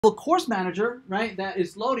course manager, right, that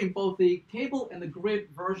is loading both the table and the grid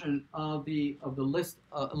version of the list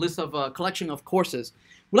of a collection of courses.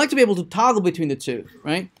 We like to be able to toggle between the two,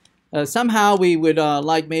 right? Somehow we would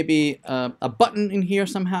like maybe a button in here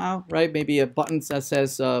somehow, right? Maybe a button that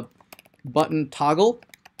says button toggle.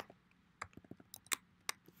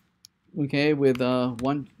 Okay, with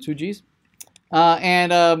 1, 2 G's.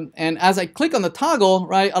 And as I click on the toggle,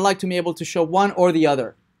 right, I like to be able to show one or the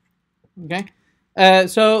other. Okay.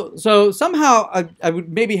 So somehow I would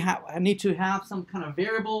maybe I need to have some kind of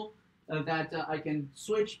variable that I can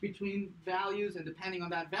switch between values, and depending on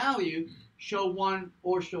that value, show one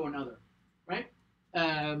or show another, right?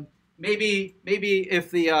 Maybe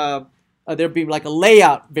if the there'd be like a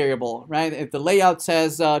layout variable, right? If the layout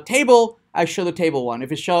says table, I show the table one.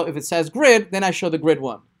 If it says grid, then I show the grid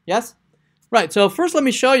one. Yes, right. So first, let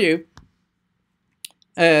me show you.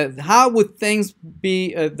 How would things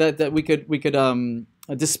be that we could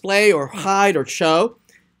display or hide or show?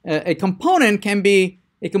 A component can be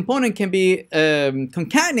concatenated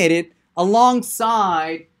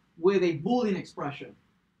alongside with a Boolean expression,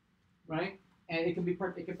 right? And it can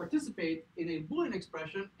participate in a Boolean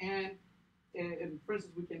expression, and for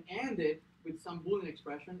instance, we can AND it with some Boolean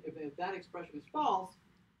expression. If that expression is false,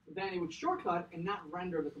 then it would shortcut and not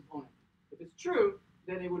render the component. If it's true,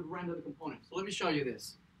 then it would render the component. So let me show you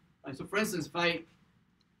this. Right, so for instance,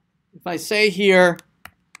 if I say here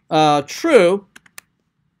true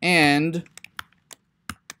and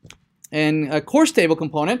a course table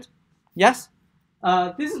component, yes,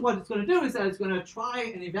 this is what it's going to do, is that it's going to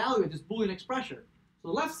try and evaluate this Boolean expression. So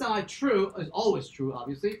the left side true is always true,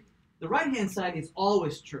 obviously. The right hand side is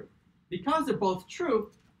always true. Because they're both true,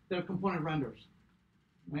 their component renders.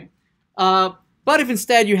 Right? But if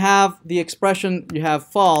instead you have the expression, you have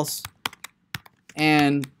false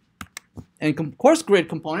and course grid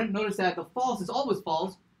component, notice that the false is always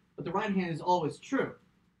false, but the right hand is always true,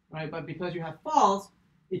 right? But because you have false,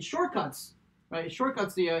 it shortcuts, right? It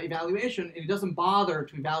shortcuts the evaluation, and it doesn't bother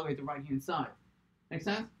to evaluate the right hand side. Make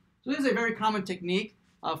sense? So this is a very common technique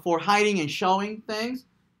for hiding and showing things,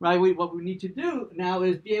 right? What we need to do now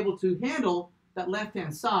is be able to handle that left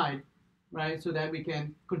hand side, right, so that we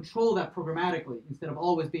can control that programmatically instead of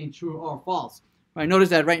always being true or false. Right, notice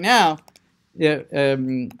that right now,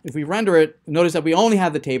 if we render it, notice that we only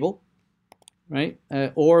have the table, right?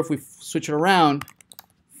 Or if we switch it around,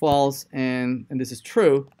 false and this is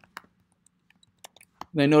true,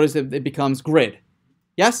 then notice that it becomes grid.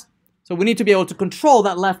 Yes? So we need to be able to control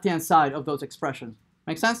that left-hand side of those expressions.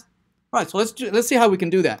 Make sense? All right, so let's see how we can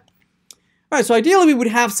do that. All right, so ideally we would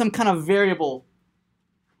have some kind of variable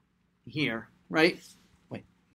here, right?